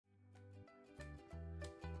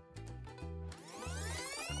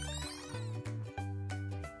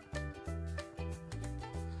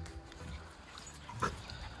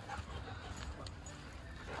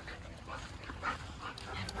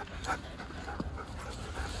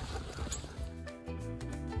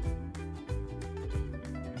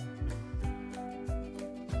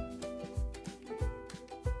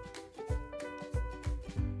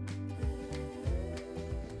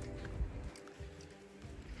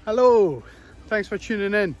Hello, thanks for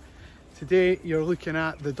tuning in. Today you're looking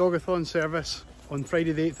at the Dogathon service on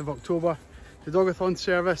Friday the 8th of October. The Dogathon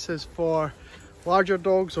service is for larger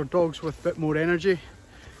dogs or dogs with a bit more energy,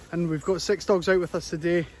 and we've got 6 dogs out with us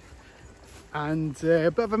today and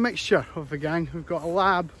a bit of a mixture of the gang. We've got a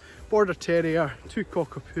lab, border terrier, 2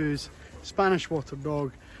 cockapoos, Spanish water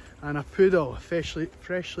dog and a poodle,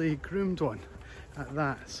 freshly groomed one at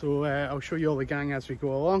that. So I'll show you all the gang as we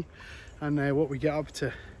go along and what we get up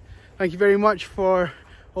to. Thank you very much for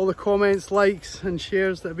all the comments, likes and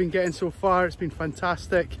shares that I've been getting so far. It's been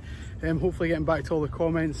fantastic. Hopefully getting back to all the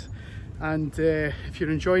comments, and if you're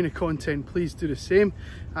enjoying the content, please do the same.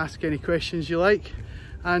 Ask any questions you like,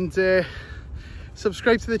 and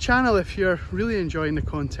subscribe to the channel if you're really enjoying the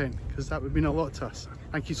content, because that would mean a lot to us.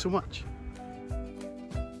 Thank you so much.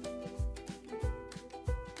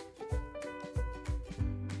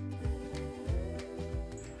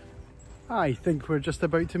 I think we're just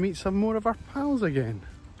about to meet some more of our pals again.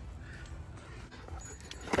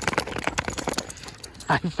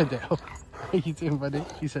 Hi Fidel. How you doing, buddy?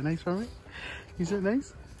 You sit nice for me? You sit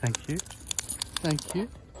nice? Thank you. Thank you.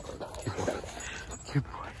 Good boy. Good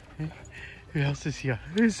boy. Hey, who else is here?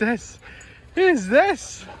 Who's this? Who's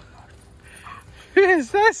this? Who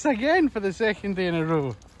is this again for the 2nd day in a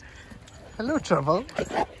row? Hello, Trouble.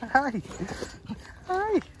 Hi.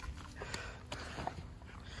 Hi.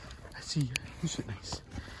 I see you. You sit nice.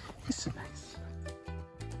 You sit nice.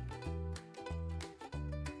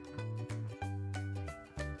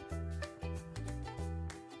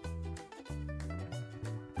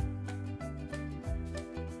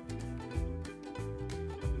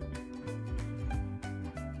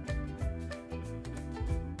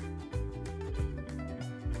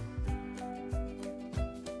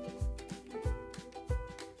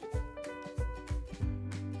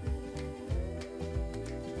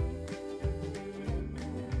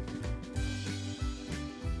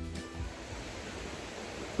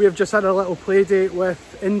 We have just had a little play date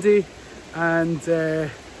with Indy and her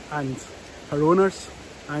owners,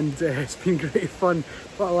 and it's been great fun.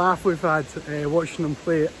 What a laugh we've had watching them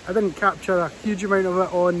play. I didn't capture a huge amount of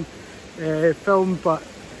it on film, but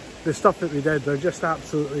the stuff that we did, they're just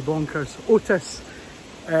absolutely bonkers. Otis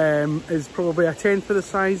is probably a 10th of the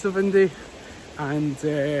size of Indy and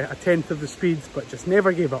a 10th of the speed, but just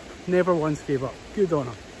never gave up, never once gave up. Good on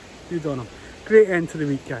him, good on him. Great end to the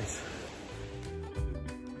week, guys.